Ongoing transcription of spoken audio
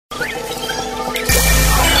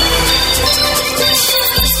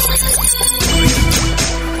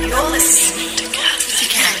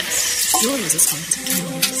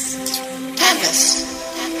Canvas.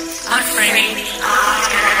 Unframing art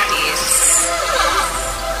and ideas.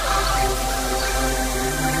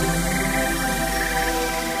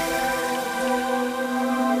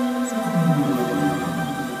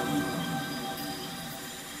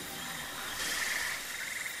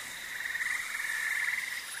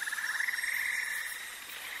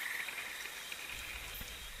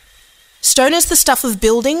 Stone is the stuff of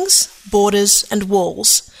buildings, borders, and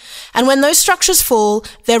walls, and when those structures fall,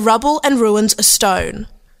 their rubble and ruins are stone.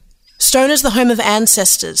 Stone is the home of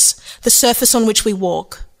ancestors, the surface on which we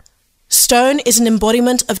walk. Stone is an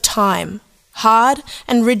embodiment of time, hard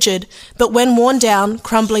and rigid, but when worn down,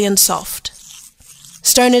 crumbly and soft.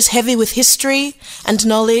 Stone is heavy with history and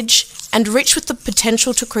knowledge, and rich with the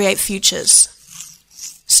potential to create futures.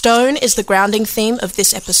 Stone is the grounding theme of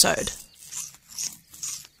this episode.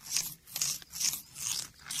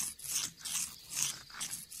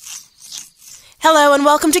 Hello and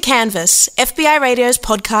welcome to Canvas, FBI Radio's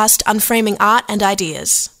podcast Unframing Art and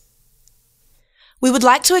Ideas. We would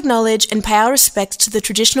like to acknowledge and pay our respects to the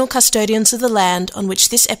traditional custodians of the land on which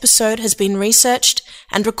this episode has been researched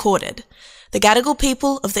and recorded, the Gadigal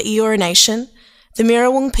people of the Eora Nation, the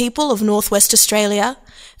Mirrawong people of Northwest Australia,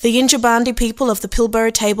 the Yindjibarndi people of the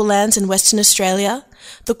Pilbara Tablelands in Western Australia,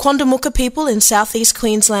 the Quandamooka people in Southeast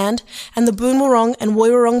Queensland, and the Boonwurrung and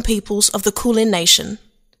Woiwurrung peoples of the Kulin Nation.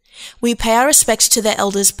 We pay our respects to their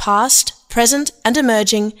elders past, present and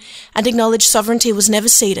emerging, and acknowledge sovereignty was never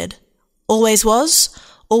ceded. Always was,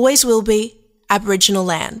 always will be, Aboriginal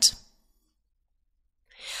land.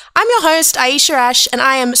 I'm your host, Aisha Ash, and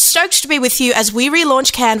I am stoked to be with you as we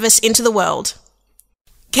relaunch Canvas into the world.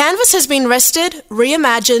 Canvas has been rested,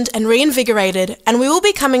 reimagined and reinvigorated, and we will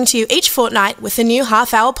be coming to you each fortnight with a new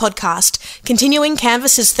half-hour podcast, continuing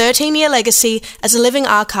Canvas's 13-year legacy as a living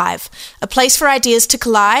archive, a place for ideas to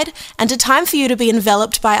collide and a time for you to be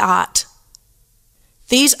enveloped by art.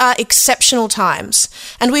 These are exceptional times,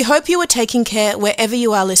 and we hope you are taking care wherever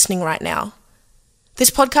you are listening right now. This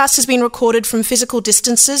podcast has been recorded from physical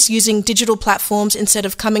distances using digital platforms instead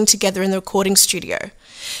of coming together in the recording studio.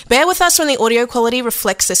 Bear with us when the audio quality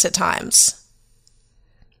reflects this at times.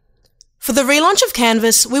 For the relaunch of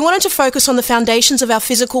Canvas, we wanted to focus on the foundations of our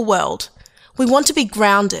physical world. We want to be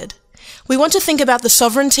grounded. We want to think about the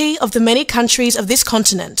sovereignty of the many countries of this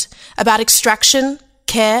continent, about extraction,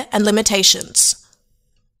 care, and limitations.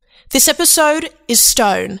 This episode is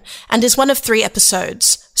Stone, and is one of 3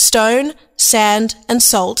 episodes: Stone, Sand, and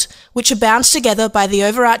Salt, which are bound together by the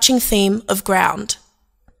overarching theme of ground.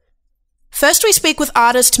 First, we speak with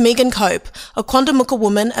artist Megan Cope, a Quandamooka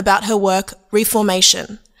woman, about her work,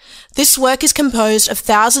 Reformation. This work is composed of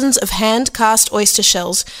thousands of hand-cast oyster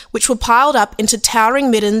shells, which were piled up into towering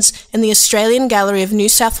middens in the Australian Gallery of New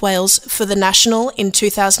South Wales for the National in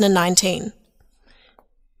 2019.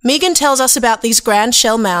 Megan tells us about these grand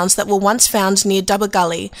shell mounds that were once found near Dubba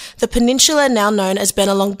Gully, the peninsula now known as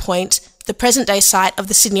Bennelong Point, the present-day site of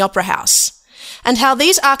the Sydney Opera House, and how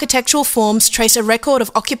these architectural forms trace a record of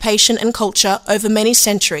occupation and culture over many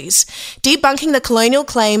centuries, debunking the colonial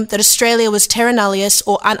claim that Australia was terra nullius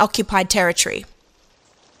or unoccupied territory.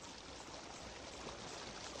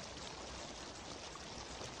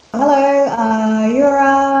 Hello,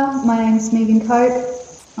 Eora. My name's Megan Cope.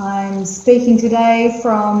 I'm speaking today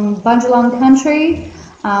from Bundjalung country,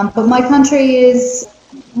 but my country is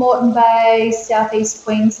Moreton Bay, southeast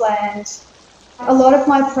Queensland. A lot of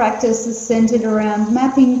my practice is centred around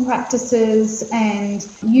mapping practices and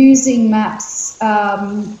using maps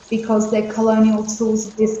because they're colonial tools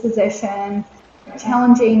of dispossession,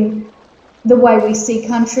 challenging the way we see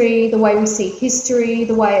country, the way we see history,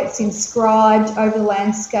 the way it's inscribed over the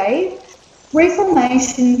landscape.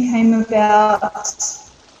 Reformation came about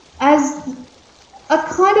as a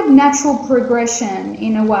kind of natural progression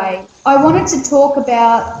in a way. I wanted to talk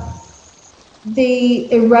about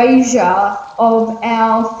the erasure of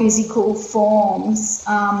our physical forms,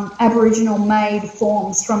 Aboriginal-made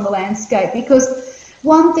forms from the landscape, because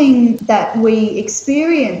one thing that we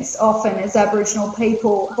experience often as Aboriginal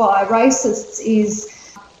people by racists is,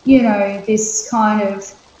 this kind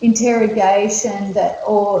of interrogation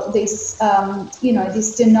or this,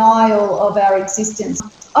 this denial of our existence.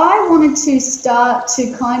 I wanted to start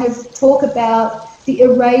to kind of talk about the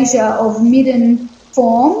erasure of midden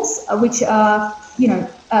forms, which are,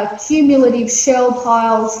 cumulative shell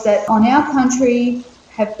piles that on our country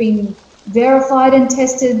have been verified and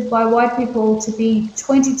tested by white people to be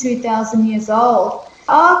 22,000 years old.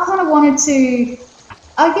 I kind of wanted to,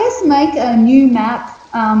 make a new map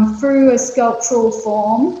through a sculptural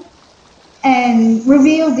form and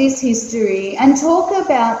reveal this history and talk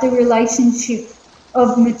about the relationship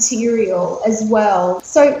of material as well.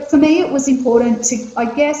 So for me, it was important to, I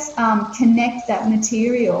guess, connect that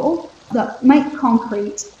material, make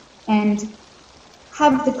concrete, and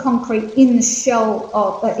have the concrete in the shell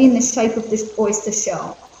of, in the shape of this oyster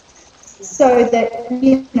shell, so that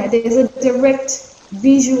there's a direct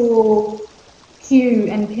visual cue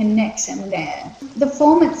and connection there. The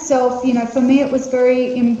form itself, for me, it was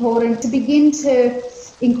very important to begin to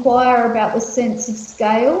inquire about the sense of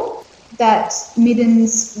scale that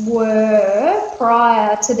middens were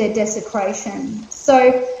prior to their desecration.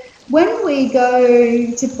 So when we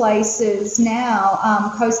go to places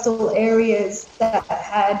now, coastal areas that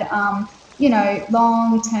had,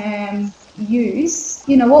 long-term use,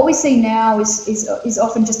 what we see now is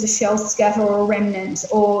often just a shell scatter or a remnant,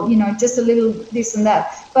 or, just a little this and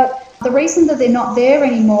that. But the reason that they're not there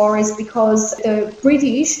anymore is because the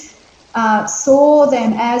British saw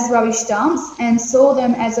them as rubbish dumps and saw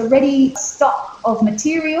them as a ready stock of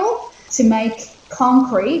material to make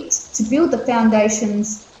concrete, to build the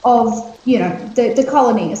foundations of, the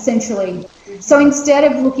colony, essentially. So instead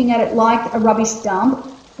of looking at it like a rubbish dump,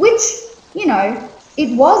 which,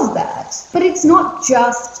 it was that, but it's not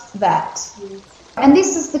just that. And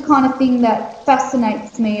this is the kind of thing that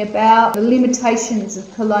fascinates me about the limitations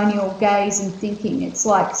of colonial gaze and thinking. It's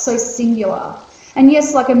like so singular. And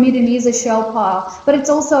yes, like a midden is a shell pile, but it's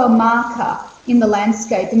also a marker in the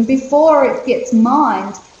landscape. And before it gets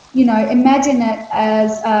mined, imagine it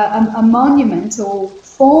as a monumental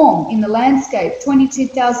form in the landscape,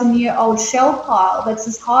 22,000-year-old shell pile that's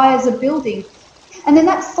as high as a building. And then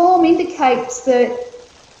that form indicates that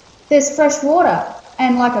there's fresh water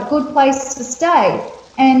and like a good place to stay.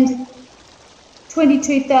 And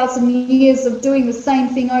 22,000 years of doing the same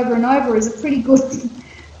thing over and over is a pretty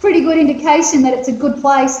good indication that it's a good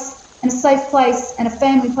place and a safe place and a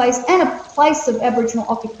family place and a place of Aboriginal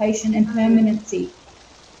occupation and permanency.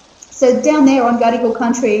 So down there on Gadigal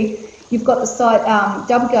country, you've got the site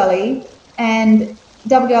Dubba Gully, and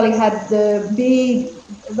Dubba Gully had the big,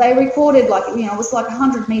 they recorded it was like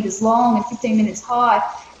 100 metres long and 15 minutes high.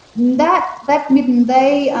 That midden,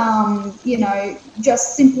 they,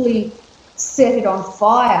 just simply set it on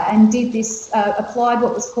fire and did this, applied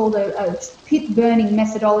what was called a pit burning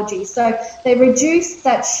methodology. So they reduced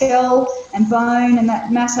that shell and bone and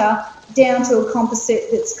that matter down to a composite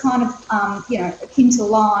that's kind of, akin to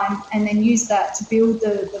lime, and then use that to build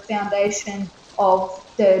the foundation of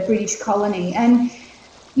the British colony. And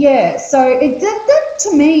yeah, so that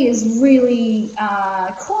to me is really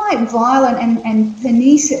quite violent and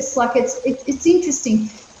pernicious. Like it's interesting.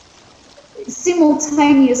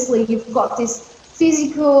 Simultaneously, you've got this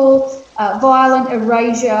physical, violent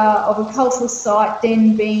erasure of a cultural site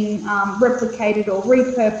then being replicated or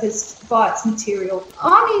repurposed by its material.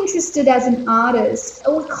 I'm interested as an artist.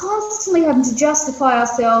 We're constantly having to justify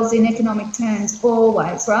ourselves in economic terms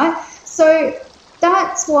always, right? So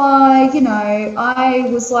that's why, I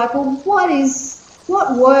was like, well,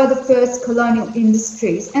 what were the first colonial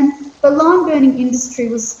industries? And the lime burning industry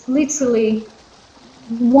was literally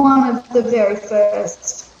one of the very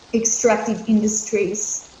first extractive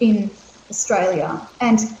industries in Australia.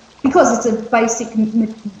 And because it's a basic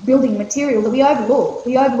building material that we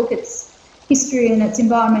overlook its history and its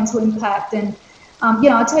environmental impact. And,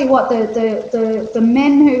 I'll tell you what, the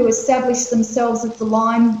men who established themselves as the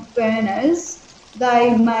lime burners,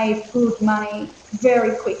 they made good money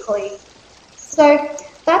very quickly. So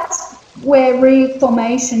that's where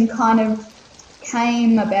reformation kind of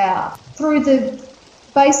came about, through the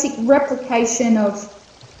basic replication of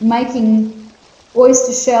making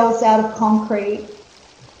oyster shells out of concrete,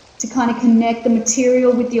 to kind of connect the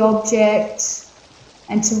material with the object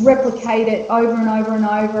and to replicate it over and over and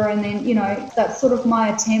over. And then, that's sort of my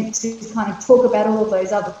attempt to kind of talk about all of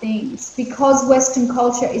those other things, because Western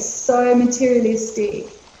culture is so materialistic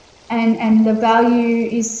and the value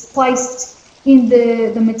is placed in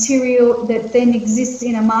the material that then exists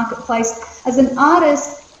in a marketplace. As an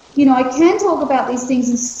artist, I can talk about these things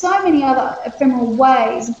in so many other ephemeral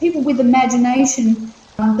ways. And people with imagination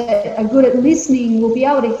that are good at listening will be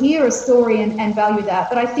able to hear a story and value that.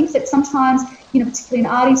 But I think that sometimes, particularly in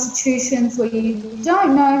art institutions where you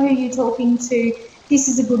don't know who you're talking to, this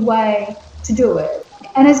is a good way to do it.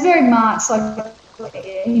 And it's very much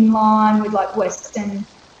in line with Western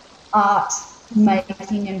art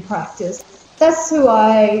making and practice. That's who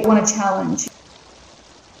I want to challenge.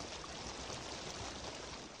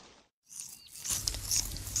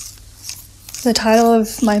 The title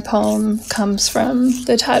of my poem comes from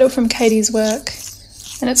the title from Katie's work,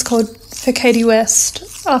 and it's called For Katie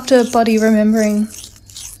West, After Body Remembering.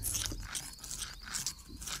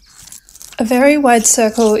 A very wide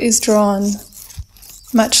circle is drawn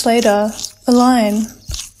Much later, a line.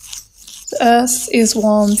 The earth is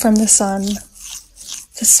warm from the sun.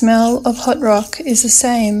 The smell of hot rock is the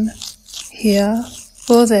same, here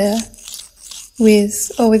or there,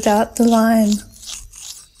 with or without the line.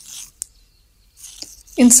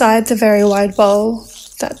 Inside the very wide bowl,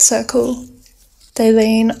 that circle, they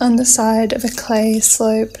lean on the side of a clay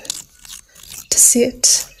slope, to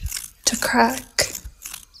sit, to crack,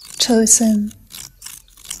 to listen.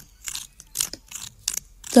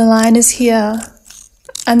 The line is here,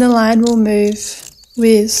 and the line will move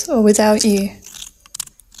with or without you.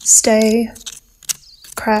 Stay,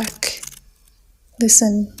 crack,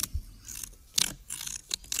 listen.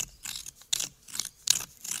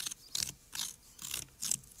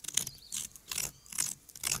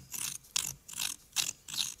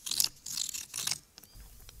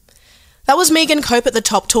 That was Megan Cope at the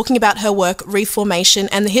top talking about her work, Reformation,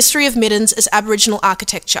 and the history of middens as Aboriginal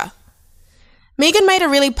architecture. Megan made a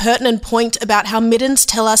really pertinent point about how middens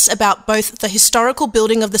tell us about both the historical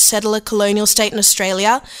building of the settler colonial state in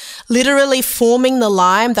Australia, literally forming the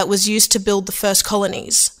lime that was used to build the first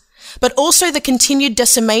colonies, but also the continued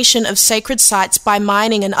decimation of sacred sites by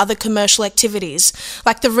mining and other commercial activities,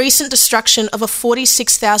 like the recent destruction of a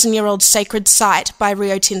 46,000-year-old sacred site by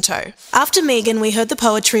Rio Tinto. After Megan, we heard the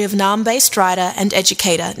poetry of Naarm-based writer and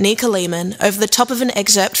educator Nika Lehman over the top of an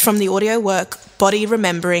excerpt from the audio work Body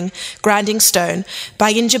Remembering, Grinding Stone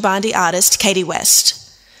by Yindjibarndi artist Katie West.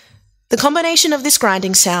 The combination of this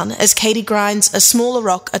grinding sound, as Katie grinds a smaller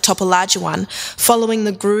rock atop a larger one, following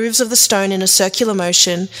the grooves of the stone in a circular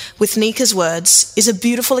motion, with Nika's words, is a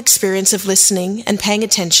beautiful experience of listening and paying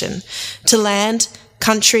attention to land,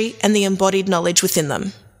 country, and the embodied knowledge within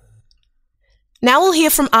them. Now we'll hear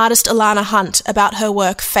from artist Alana Hunt about her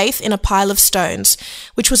work Faith in a Pile of Stones,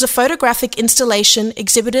 which was a photographic installation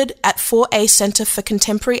exhibited at 4A Centre for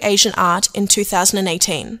Contemporary Asian Art in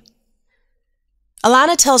 2018.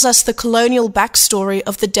 Alana tells us the colonial backstory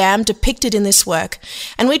of the dam depicted in this work,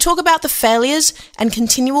 and we talk about the failures and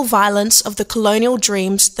continual violence of the colonial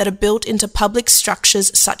dreams that are built into public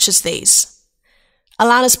structures such as these.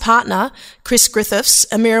 Alana's partner, Chris Griffiths,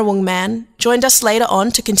 a Mirrawong man, joined us later on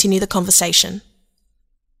to continue the conversation.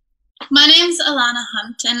 My name's Alana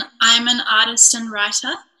Hunt, and I'm an artist and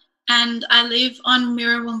writer, and I live on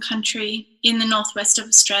Mirrawong country in the northwest of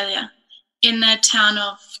Australia, in the town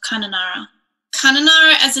of Kununurra.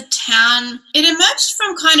 Kununurra as a town, it emerged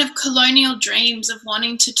from kind of colonial dreams of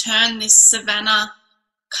wanting to turn this savannah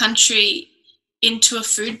country into a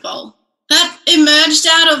food bowl. That emerged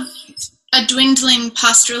out of a dwindling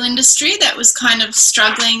pastoral industry that was kind of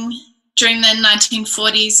struggling during the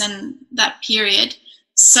 1940s and that period.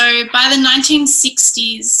 So by the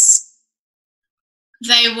 1960s,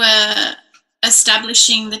 they were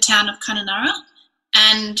establishing the town of Kununurra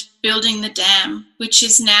and building the dam, which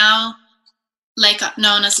is now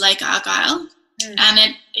known as Lake Argyle, and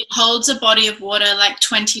it holds a body of water like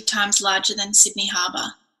 20 times larger than Sydney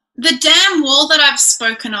Harbour. The dam wall that I've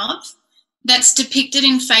spoken of, that's depicted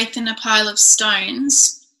in Faith in a Pile of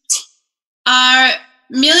Stones, are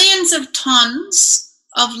millions of tons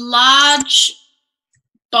of large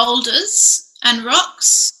boulders and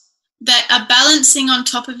rocks that are balancing on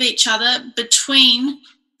top of each other between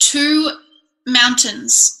two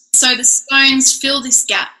mountains. So the stones fill this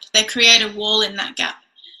gap. They create a wall in that gap.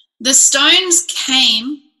 The stones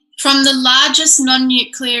came from the largest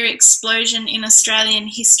non-nuclear explosion in Australian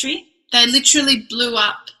history. They literally blew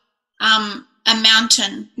up a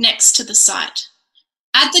mountain next to the site.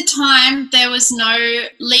 At the time, there was no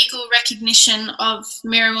legal recognition of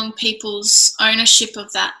Mirrawong people's ownership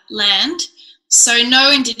of that land, so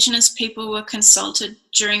no Indigenous people were consulted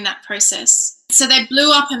during that process. So they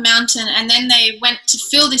blew up a mountain and then they went to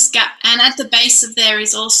fill this gap, and at the base of there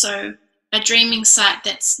is also a dreaming site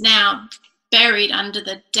that's now buried under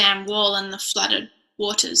the dam wall and the flooded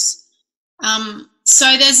waters.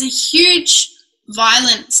 So there's a huge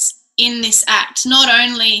violence in this act, not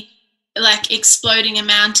only like exploding a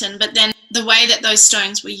mountain, but then the way that those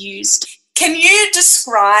stones were used. Can you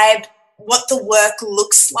describe what the work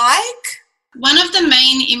looks like? One of the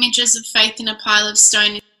main images of Faith in a Pile of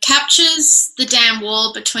Stone captures the dam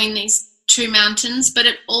wall between these two mountains, but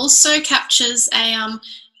it also captures a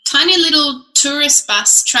tiny little tourist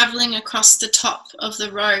bus travelling across the top of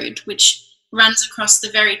the road, which runs across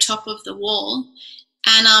the very top of the wall.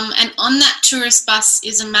 And on that tourist bus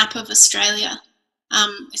is a map of Australia.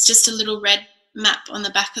 It's just a little red map on the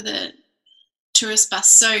back of the tourist bus.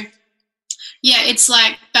 So, yeah, it's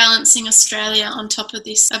like balancing Australia on top of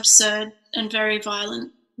this absurd and very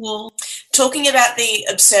violent wall. Talking about the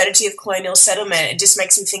absurdity of colonial settlement, it just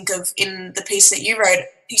makes me think of, in the piece that you wrote,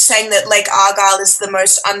 you're saying that Lake Argyle is the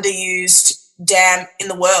most underused dam in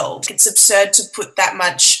the world. It's absurd to put that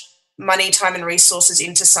much money, time and resources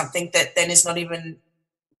into something that then is not even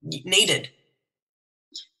needed.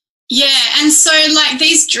 Yeah, and so like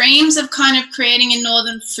these dreams of kind of creating a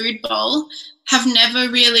northern food bowl have never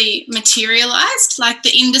really materialized. Like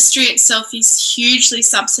the industry itself is hugely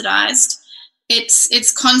subsidized.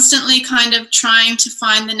 It's constantly kind of trying to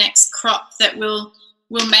find the next crop that will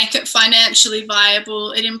make it financially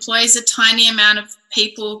viable. It employs a tiny amount of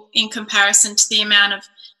people in comparison to the amount of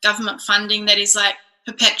government funding that is like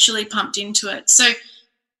perpetually pumped into it. So,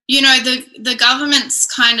 you know, the government's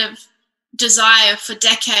kind of desire for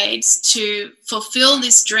decades to fulfill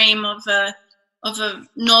this dream of a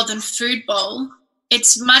northern food bowl,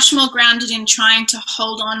 it's much more grounded in trying to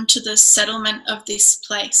hold on to the settlement of this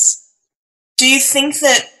place. Do you think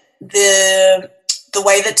that the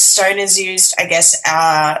way that stone is used, I guess,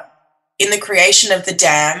 in the creation of the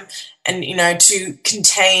dam and, you know, to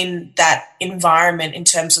contain that environment in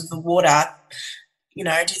terms of the water, you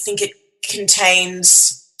know, do you think it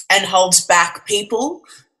contains and holds back people,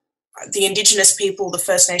 the Indigenous people, the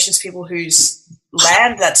First Nations people whose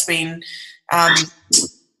land that's been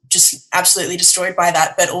just absolutely destroyed by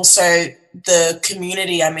that, but also the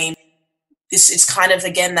community? I mean, this is kind of,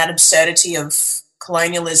 again, that absurdity of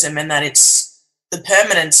colonialism, and that it's the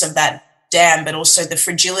permanence of that dam, but also the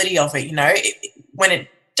fragility of it, you know. If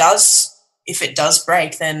it does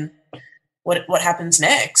break, then what happens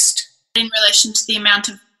next? In relation to the amount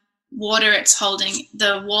of water it's holding,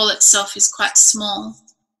 the wall itself is quite small.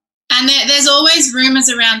 And there's always rumours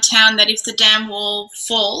around town that if the dam wall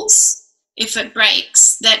falls, if it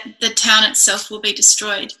breaks, that the town itself will be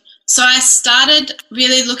destroyed. So I started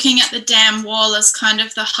really looking at the dam wall as kind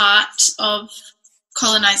of the heart of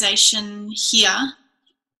colonisation here.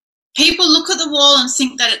 People look at the wall and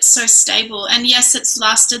think that it's so stable, and yes, it's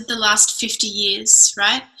lasted the last 50 years,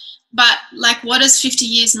 right? But like, what does 50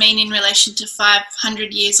 years mean in relation to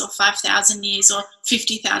 500 years or 5,000 years or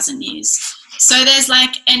 50,000 years? So there's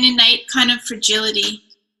like an innate kind of fragility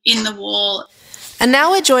in the wall. And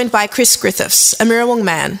now we're joined by Chris Griffiths, a Mirrawong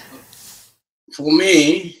man. For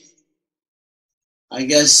me, I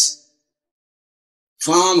guess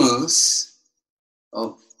farmers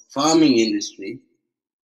of farming industry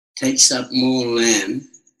takes up more land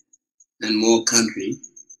and more country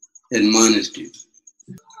than miners do.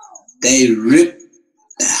 They rip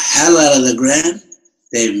the hell out of the ground.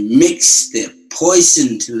 They mix their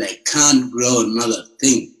poison till they can't grow another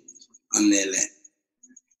thing on their land.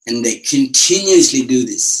 And they continuously do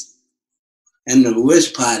this. And the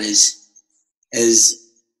worst part is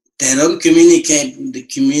they don't communicate with the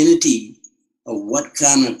community of what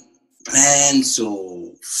kind of plants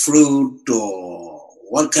or fruit or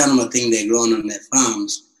what kind of a thing they're growing on their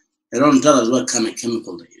farms. They don't tell us what kind of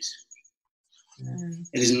chemical they use.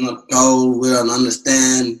 It is not told, we don't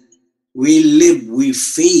understand. We live, we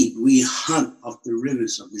feed, we hunt off the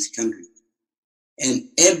rivers of this country. And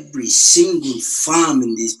every single farm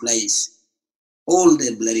in this place, all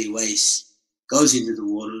their bloody waste goes into the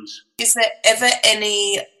waters. Is there ever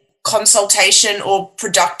any consultation or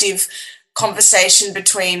productive conversation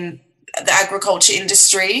between the agriculture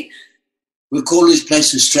industry? We call this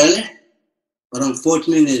place Australia, but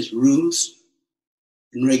unfortunately there's rules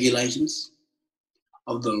and regulations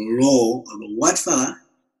of the law of the white fella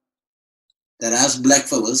that us black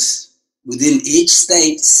fellas within each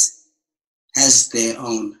state has their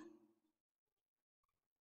own.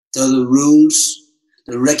 So the rules,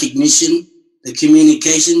 the recognition, the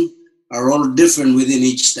communication are all different within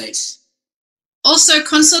each state. Also,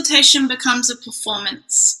 consultation becomes a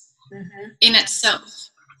performance in itself.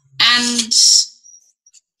 And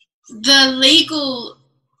the legal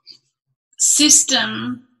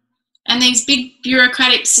system and these big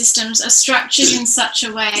bureaucratic systems are structured in such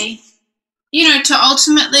a way, you know, to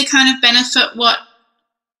ultimately kind of benefit what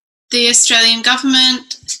the Australian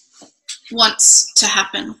government wants to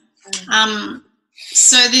happen.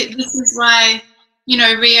 So this is why, you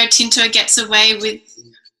know, Rio Tinto gets away with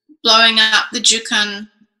blowing up the Juukan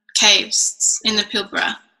caves in the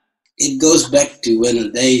Pilbara. It goes back to when the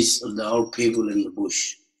days of the old people in the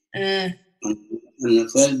bush. When the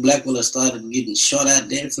first black fellas started getting shot out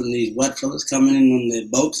there from these white fellas coming in on their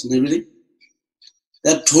boats and everything,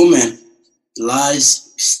 that torment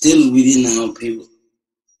lies still within the old people.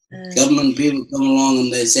 Government people come along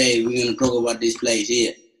and they say, we're going to talk about this place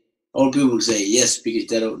here. Old people say yes because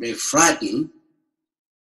they're frightened.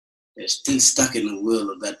 They're still stuck in the world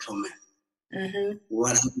of that torment.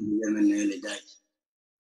 What happened to them in the early days?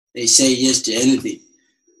 They say yes to anything.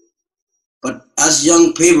 But us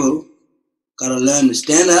young people gotta learn to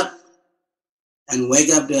stand up and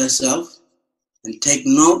wake up to ourselves and take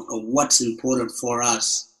note of what's important for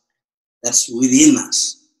us. That's within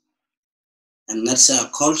us. And that's our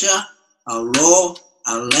culture, our law,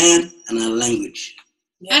 our land, and our language.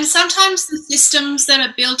 And sometimes the systems that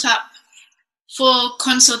are built up for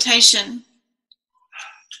consultation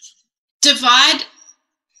divide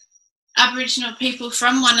Aboriginal people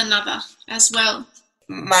from one another as well.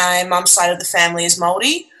 My mum's side of the family is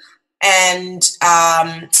Māori, and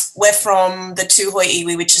we're from the Tūhoe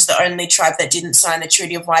Iwi, which is the only tribe that didn't sign the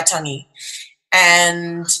Treaty of Waitangi.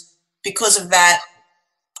 And because of that,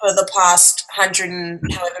 for the past 100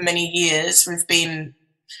 and however many years, we've been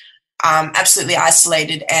absolutely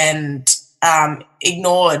isolated and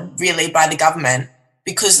ignored really by the government,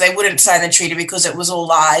 because they wouldn't sign the treaty because it was all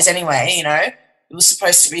lies anyway, you know. It was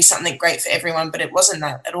supposed to be something great for everyone, but it wasn't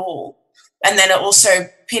that at all. And then it also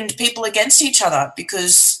pinned people against each other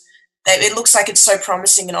because it looks like it's so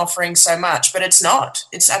promising and offering so much, but it's not.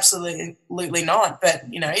 It's absolutely not.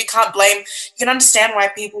 But, you know, you can understand why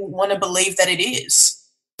people want to believe that it is.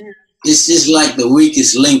 This is like the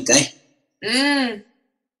weakest link, eh?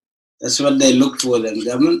 That's what they look for, the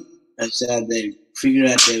government. That's how they figure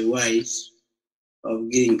out their ways of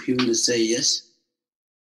getting people to say yes.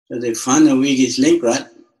 So they find the weakest link, right?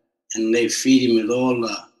 And they feed him with all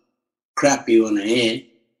the crap you want to hear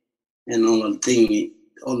and all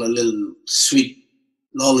the little sweet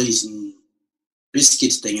lollies and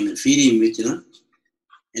biscuits they're going to feed him with, you know.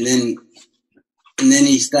 And then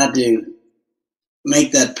he start to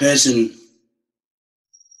make that person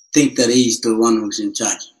think that he's the one who's in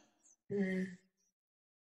charge. And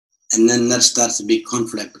then that starts a big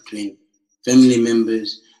conflict between family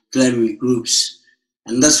members, family groups,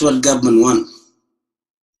 and that's what government wants.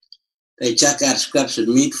 They chuck out scraps of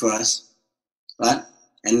meat for us, right?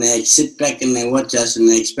 And they sit back and they watch us and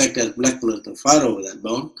they expect us black people to fight over that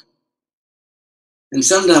bone. And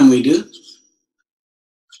sometimes we do,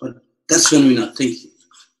 but that's when we're not thinking.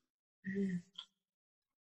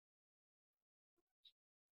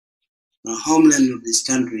 The homeland of this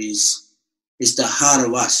country is the heart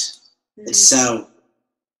of us. It's how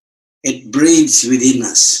it breathes within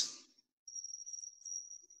us.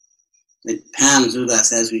 It pounds with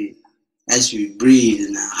us as we breathe,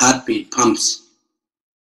 and our heartbeat pumps.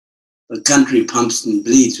 The country pumps and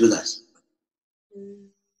bleeds with us.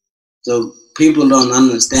 So people don't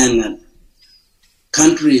understand that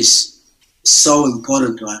country is so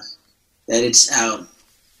important to us that it's the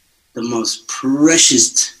most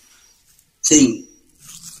precious thing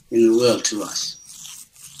in the world to us.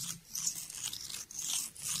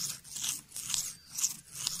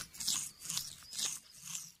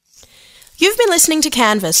 You've been listening to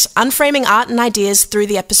Canvas, unframing art and ideas through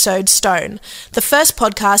the episode Stone, the first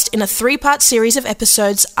podcast in a 3-part series of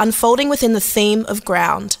episodes unfolding within the theme of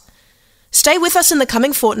ground. Stay with us in the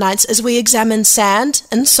coming fortnights as we examine sand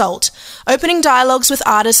and salt, opening dialogues with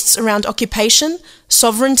artists around occupation,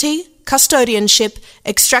 sovereignty, custodianship,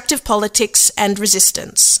 extractive politics, and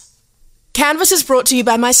resistance. Canvas is brought to you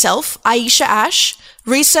by myself, Aisha Ash,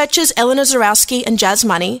 researchers Eleanor Zarowski and Jazz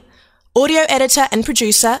Money, audio editor and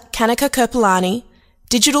producer Kanika Kirpalani,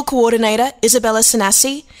 digital coordinator Isabella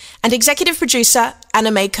Sanassi, and executive producer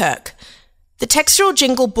Anna May Kirk. The textural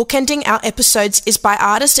jingle bookending our episodes is by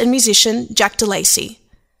artist and musician Jack DeLacy.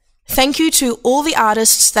 Thank you to all the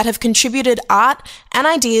artists that have contributed art and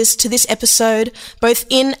ideas to this episode, both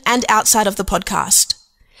in and outside of the podcast.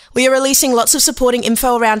 We are releasing lots of supporting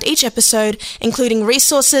info around each episode, including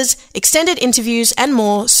resources, extended interviews, and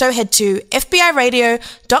more, so head to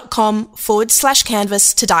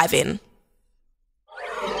fbiradio.com/canvas to dive in.